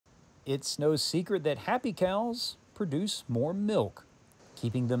It's no secret that happy cows produce more milk.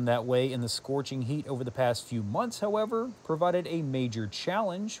 Keeping them that way in the scorching heat over the past few months, however, provided a major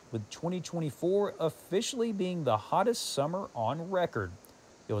challenge, with 2024 officially being the hottest summer on record.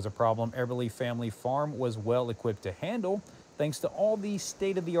 It was a problem Eberly Family Farm was well equipped to handle, thanks to all the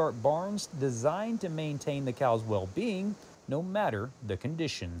state-of-the-art barns designed to maintain the cows' well-being, no matter the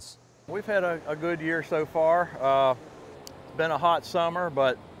conditions. We've had a good year so far. It's been a hot summer,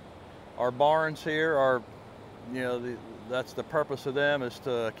 but our barns here are, that's the purpose of them, is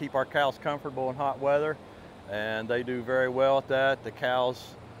to keep our cows comfortable in hot weather, and they do very well at that. The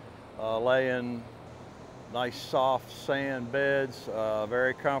cows lay in nice soft sand beds,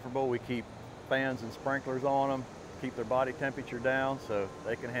 very comfortable. We keep fans and sprinklers on them, keep their body temperature down so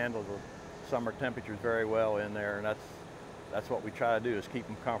they can handle the summer temperatures very well in there, and that's what we try to do, is keep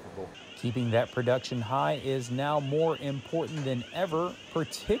them comfortable. Keeping that production high is now more important than ever,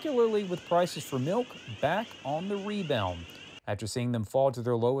 particularly with prices for milk back on the rebound. After seeing them fall to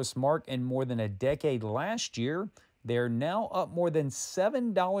their lowest mark in more than a decade last year, they are now up more than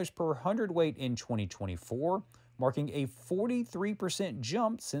 $7 per hundredweight in 2024, marking a 43%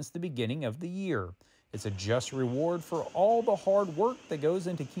 jump since the beginning of the year. It's a just reward for all the hard work that goes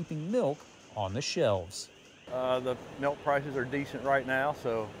into keeping milk on the shelves. The milk prices are decent right now,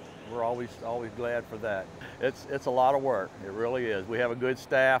 so we're always glad for that. It's a lot of work. It really is. We have a good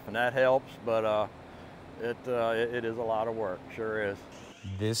staff, and that helps, but it is a lot of work. Sure is.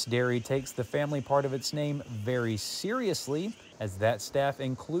 This dairy takes the family part of its name very seriously, as that staff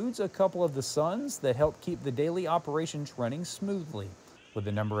includes a couple of the sons that help keep the daily operations running smoothly. With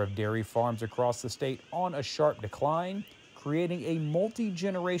the number of dairy farms across the state on a sharp decline, creating a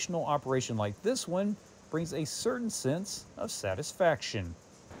multi-generational operation like this one brings a certain sense of satisfaction.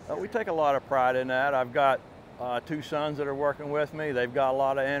 We take a lot of pride in that. I've got two sons that are working with me. They've got a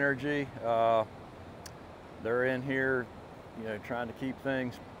lot of energy. They're in here, trying to keep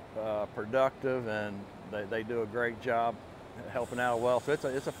things productive, and they do a great job helping out well. So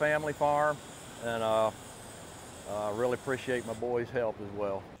it's a family farm, and I really appreciate my boys' help as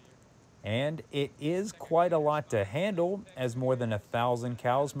well. And it is quite a lot to handle, as more than 1,000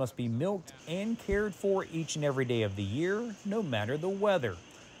 cows must be milked and cared for each and every day of the year, no matter the weather.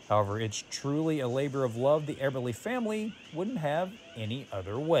 However, it's truly a labor of love the Eberly family wouldn't have any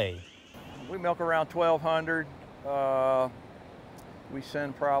other way. We milk around 1,200. We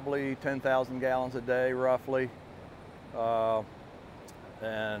send probably 10,000 gallons a day, roughly.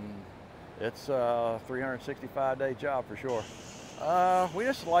 And it's a 365-day job for sure. We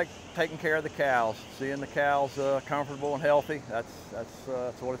just like taking care of the cows, seeing the cows comfortable and healthy. That's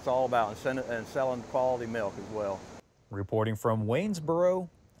what it's all about, and selling quality milk as well. Reporting from Waynesboro,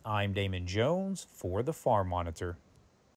 I'm Damon Jones for the Farm Monitor.